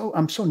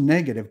 I'm so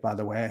negative, by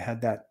the way. I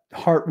had that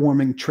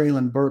heartwarming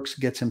Traylon Burks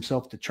gets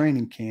himself to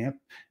training camp,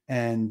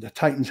 and the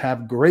Titans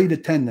have great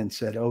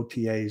attendance at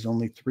OTAs.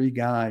 Only three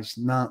guys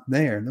not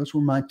there. And those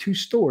were my two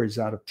stories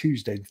out of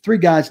Tuesday. The three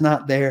guys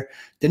not there.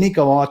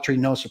 Danico Autry,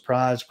 no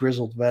surprise,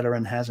 grizzled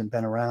veteran, hasn't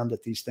been around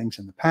at these things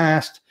in the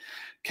past.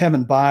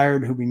 Kevin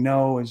Byard, who we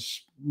know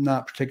is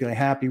not particularly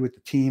happy with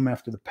the team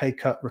after the pay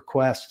cut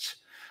requests,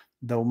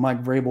 though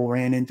Mike Vrabel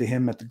ran into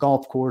him at the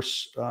golf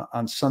course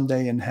on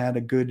Sunday and had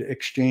a good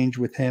exchange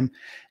with him.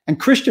 And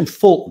Kristian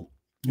Fulton,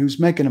 who's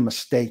making a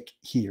mistake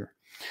here.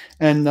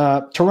 And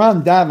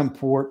Teron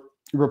Davenport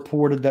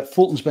reported that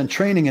Fulton's been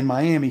training in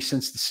Miami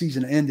since the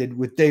season ended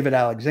with David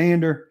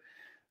Alexander,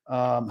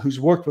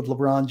 who's worked with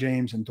LeBron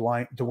James and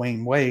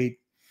Dwayne Wade.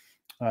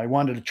 He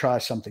wanted to try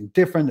something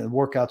different, and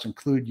workouts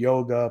include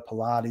yoga,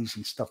 Pilates,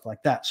 and stuff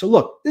like that. So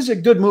look, this is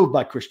a good move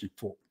by Kristian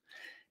Fulton.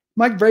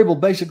 Mike Vrabel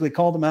basically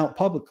called him out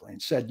publicly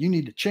and said, you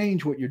need to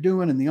change what you're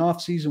doing in the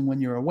offseason when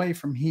you're away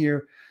from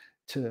here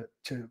to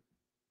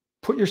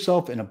put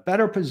yourself in a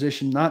better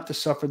position not to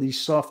suffer these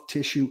soft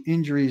tissue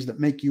injuries that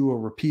make you a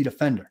repeat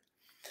offender.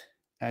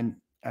 And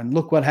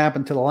look what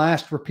happened to the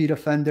last repeat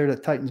offender. The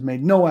Titans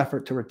made no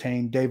effort to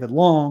retain David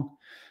Long.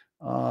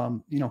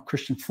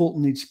 Kristian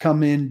Fulton needs to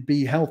come in,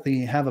 be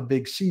healthy, have a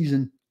big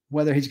season,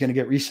 whether he's going to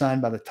get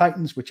re-signed by the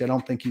Titans, which I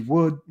don't think he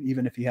would,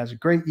 even if he has a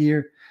great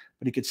year,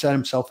 but he could set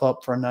himself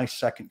up for a nice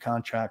second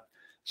contract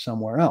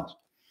somewhere else.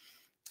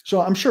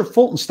 So I'm sure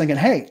Fulton's thinking,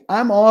 hey,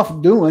 I'm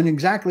off doing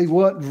exactly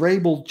what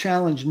Vrabel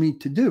challenged me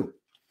to do.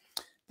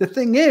 The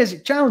thing is,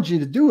 it challenged you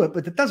to do it,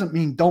 but that doesn't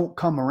mean don't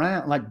come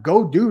around. Like,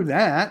 go do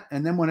that.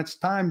 And then when it's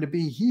time to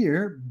be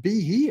here,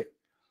 be here.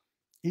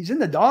 He's in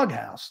the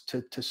doghouse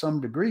to some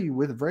degree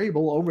with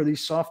Vrabel over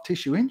these soft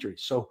tissue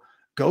injuries. So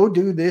go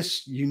do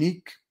this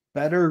unique,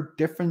 better,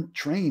 different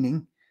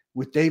training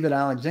with David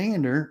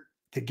Alexander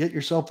to get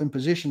yourself in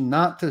position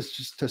not to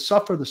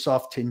suffer the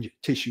soft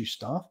tissue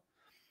stuff.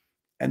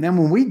 And then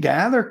when we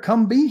gather,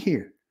 come be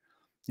here.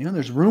 You know,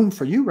 there's room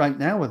for you right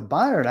now with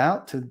Byard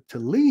out to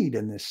lead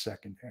in this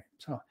secondary.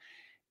 So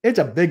it's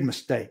a big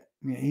mistake.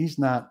 I mean, he's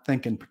not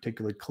thinking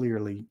particularly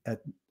clearly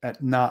at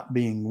not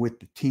being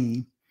with the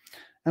team.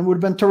 And would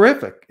have been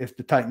terrific if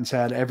the Titans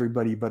had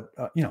everybody. But,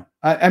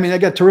 I mean, they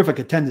got terrific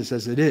attendance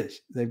as it is.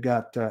 They've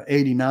got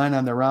 89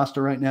 on their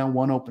roster right now,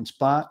 one open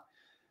spot.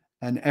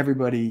 And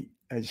everybody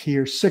is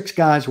here. 6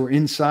 guys were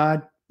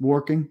inside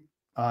working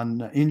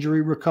on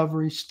injury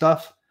recovery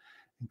stuff,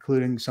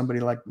 including somebody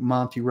like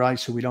Monty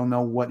Rice, who we don't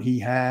know what he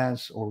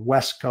has, or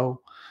Wesco.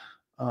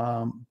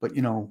 But,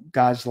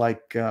 guys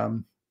like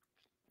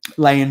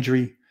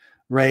Landry,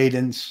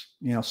 Radens,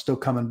 still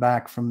coming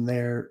back from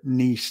their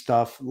knee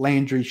stuff.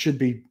 Landry should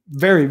be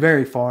very,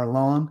 very far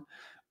along,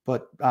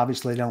 but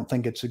obviously I don't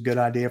think it's a good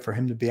idea for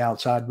him to be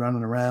outside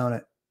running around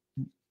at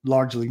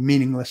largely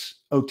meaningless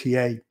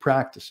OTA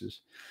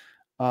practices.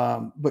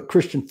 But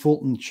Kristian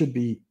Fulton should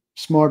be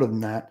smarter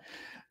than that.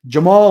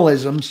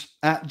 Jamalisms,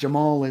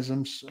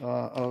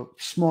 a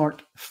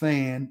smart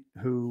fan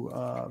who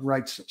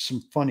writes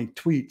some funny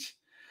tweets,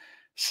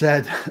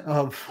 said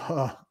of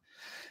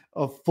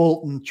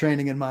Fulton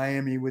training in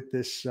Miami with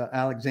this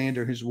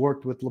Alexander, who's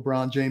worked with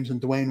LeBron James and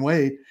Dwayne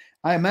Wade.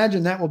 I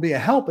imagine that will be a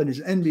help in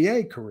his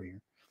NBA career.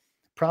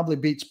 Probably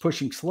beats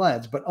pushing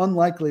sleds, but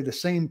unlikely the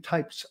same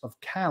types of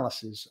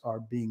calluses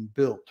are being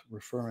built,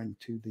 referring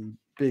to the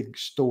big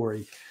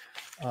story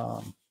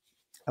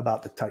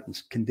about the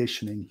Titans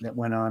conditioning that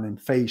went on in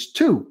phase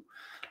 2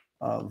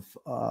 of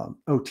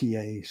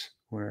OTAs,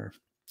 where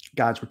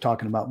guys were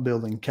talking about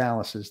building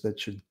calluses that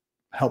should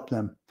help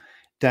them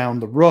down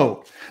the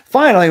road.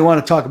 Finally, I want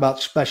to talk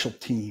about special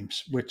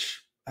teams,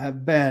 which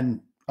have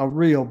been a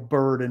real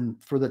burden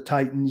for the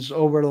Titans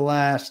over the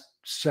last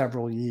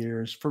several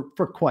years, for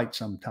quite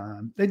some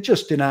time. They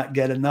just do not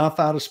get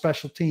enough out of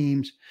special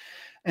teams.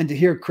 And to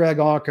hear Craig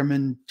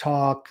Aukerman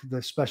talk,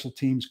 the special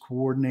teams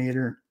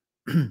coordinator,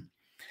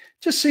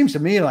 just seems to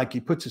me like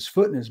he puts his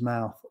foot in his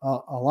mouth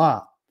a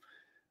lot.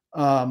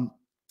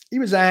 He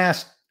was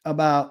asked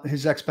about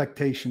his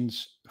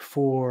expectations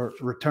for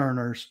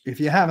returners. If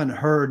you haven't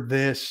heard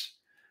this,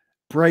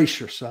 brace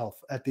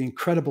yourself at the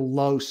incredible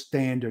low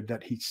standard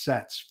that he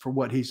sets for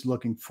what he's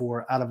looking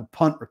for out of a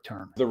punt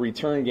return. The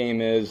return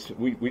game is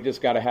we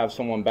just got to have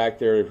someone back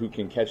there who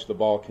can catch the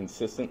ball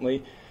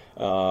consistently.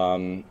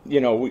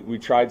 We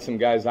tried some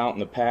guys out in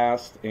the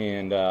past,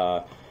 and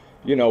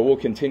we'll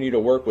continue to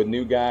work with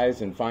new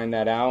guys and find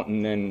that out.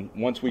 And then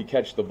once we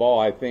catch the ball,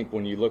 I think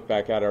when you look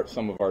back at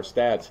some of our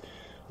stats,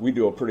 we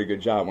do a pretty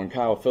good job. When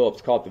Kyle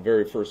Phillips caught the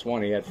very first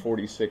one, he had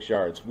 46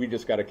 yards. We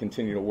just got to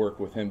continue to work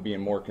with him being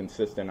more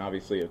consistent,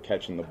 obviously, of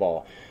catching the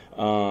ball.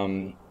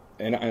 And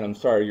I'm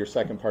sorry, your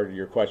second part of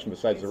your question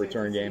besides the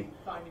return game.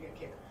 Finding a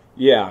kicker.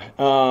 Yeah.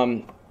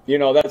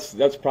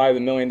 That's probably the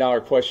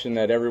million-dollar question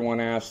that everyone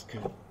asks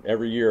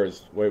every year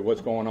is, wait,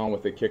 what's going on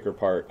with the kicker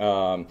part?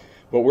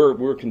 But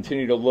we're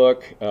continuing to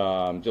look,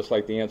 just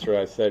like the answer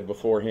I said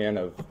beforehand,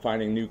 of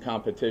finding new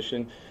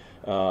competition.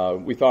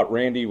 We thought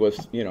Randy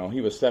was,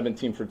 he was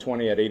 17 for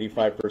 20 at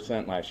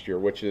 85% last year,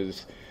 which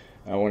is,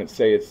 I wouldn't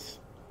say it's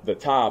the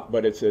top,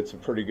 but it's a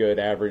pretty good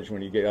average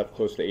when you get up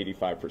close to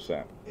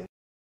 85%.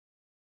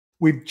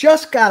 We've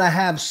just got to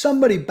have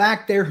somebody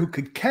back there who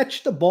could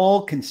catch the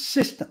ball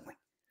consistently.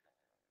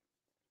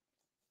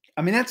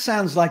 I mean, that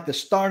sounds like the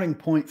starting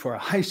point for a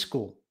high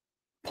school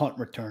punt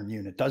return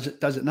unit. Does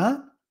it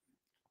not?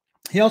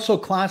 He also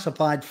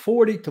classified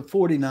 40 to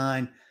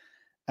 49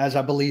 as,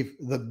 I believe,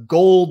 the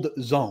gold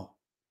zone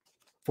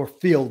for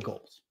field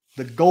goals.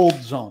 The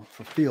gold zone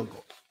for field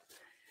goals.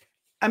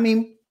 I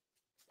mean,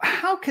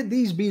 how could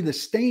these be the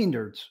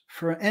standards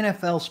for an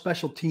NFL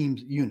special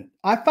teams unit?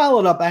 I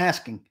followed up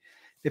asking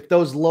if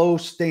those low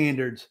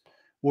standards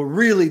were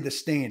really the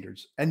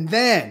standards. And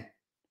then,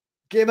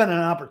 given an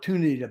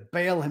opportunity to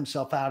bail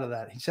himself out of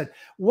that, he said,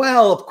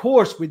 well, of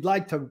course, we'd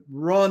like to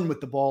run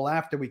with the ball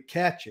after we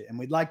catch it, and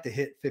we'd like to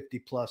hit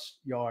 50-plus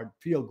yard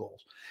field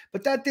goals.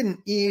 But that didn't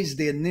ease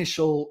the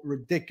initial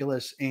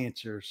ridiculous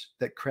answers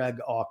that Craig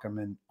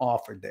Aukerman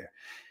offered there.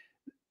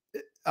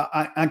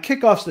 On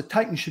kickoffs, the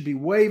Titans should be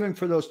waving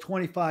for those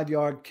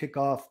 25-yard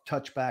kickoff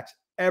touchbacks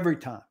every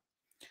time.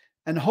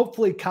 And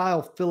hopefully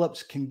Kyle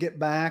Phillips can get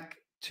back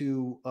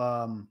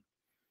on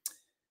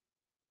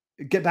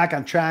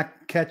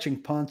track, catching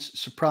punts.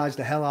 Surprised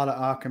the hell out of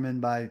Aukerman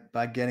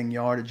by getting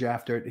yardage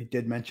after it. He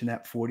did mention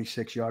that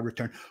 46-yard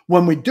return.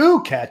 When we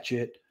do catch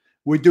it,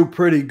 we do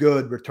pretty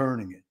good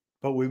returning it,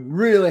 but we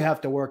really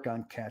have to work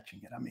on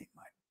catching it. I mean,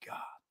 my God.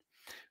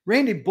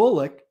 Randy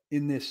Bullock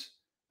in this,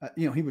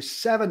 he was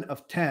 7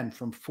 of 10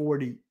 from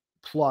 40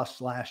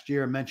 plus last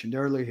year. I mentioned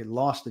earlier he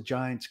lost the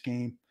Giants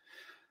game.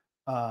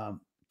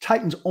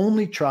 Titans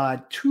only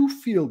tried 2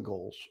 field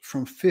goals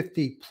from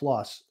 50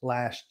 plus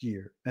last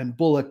year, and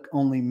Bullock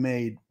only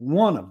made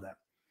 1 of them.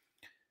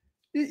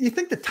 You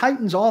think the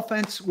Titans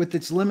offense, with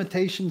its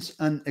limitations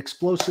on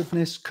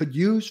explosiveness, could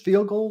use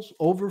field goals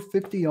over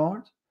 50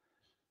 yards?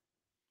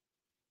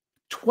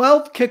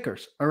 12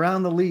 kickers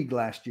around the league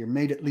last year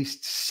made at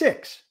least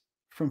 6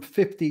 from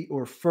 50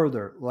 or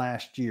further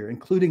last year,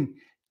 including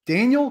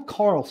Daniel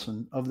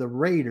Carlson of the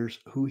Raiders,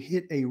 who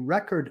hit a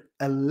record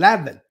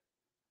 11.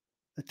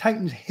 The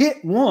Titans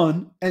hit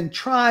 1 and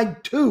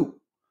tried 2.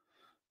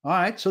 All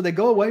right, so they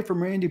go away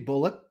from Randy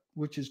Bullock,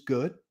 which is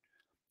good.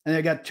 And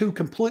they got 2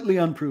 completely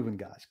unproven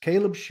guys,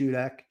 Caleb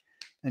Shudak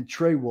and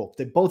Trey Wolf.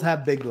 They both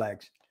have big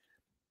legs.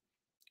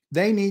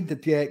 They need to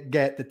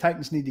the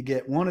Titans need to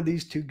get one of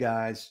these 2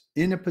 guys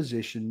in a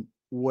position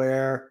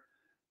where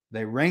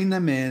they rein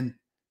them in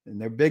and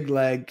their big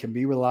leg can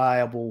be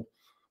reliable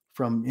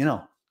from,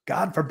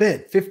 God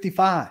forbid,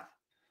 55.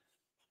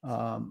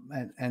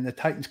 And the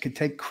Titans could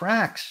take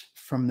cracks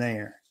from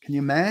there. Can you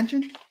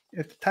imagine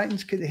if the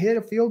Titans could hit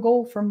a field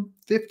goal from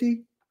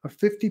 50 or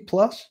 50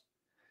 plus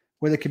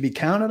where they could be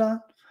counted on?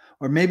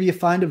 Or maybe you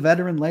find a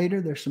veteran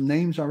later. There's some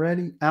names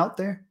already out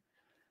there.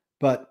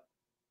 But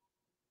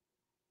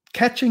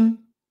catching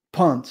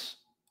punts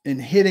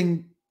and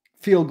hitting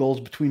field goals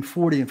between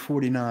 40 and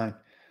 49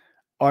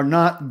 are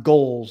not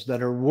goals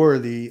that are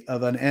worthy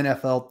of an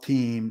NFL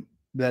team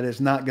that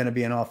is not going to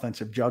be an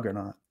offensive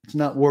juggernaut. It's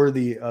not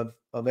worthy of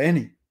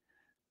any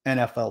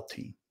NFL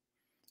team.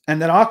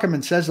 And that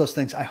Ackerman says those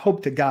things. I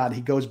hope to God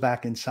he goes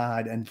back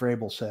inside and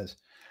Vrabel says,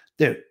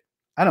 dude,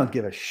 I don't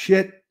give a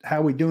shit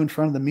how we do in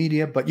front of the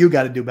media, but you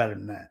got to do better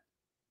than that.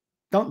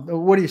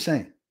 What are you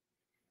saying?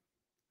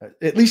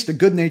 At least a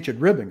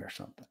good-natured ribbing or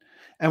something.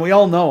 And we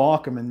all know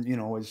Ackerman,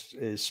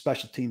 is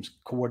special teams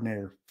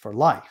coordinator for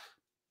life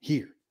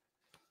here.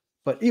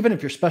 But even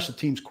if you're special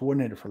teams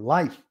coordinator for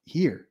life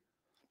here,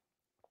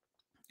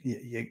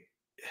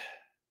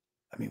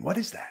 what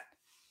is that?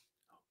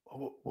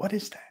 What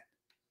is that?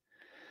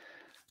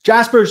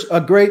 Jasper's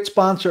a great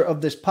sponsor of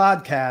this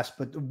podcast,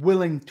 but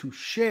willing to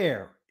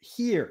share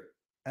here.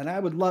 And I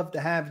would love to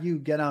have you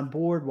get on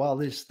board while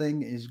this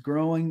thing is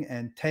growing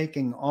and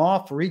taking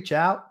off. Reach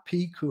out,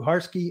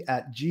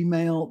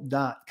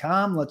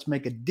 pkuharski@gmail.com. Let's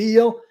make a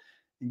deal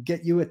and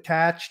get you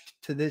attached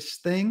to this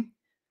thing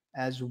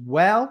as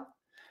well.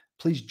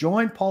 Please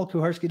join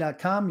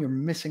paulkuharski.com. You're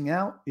missing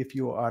out if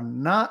you are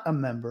not a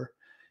member.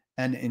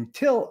 And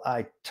until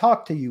I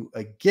talk to you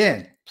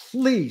again,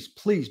 please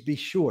be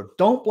sure,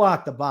 don't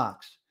block the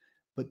box,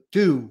 but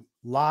do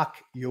lock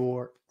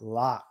your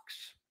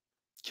locks.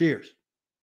 Cheers.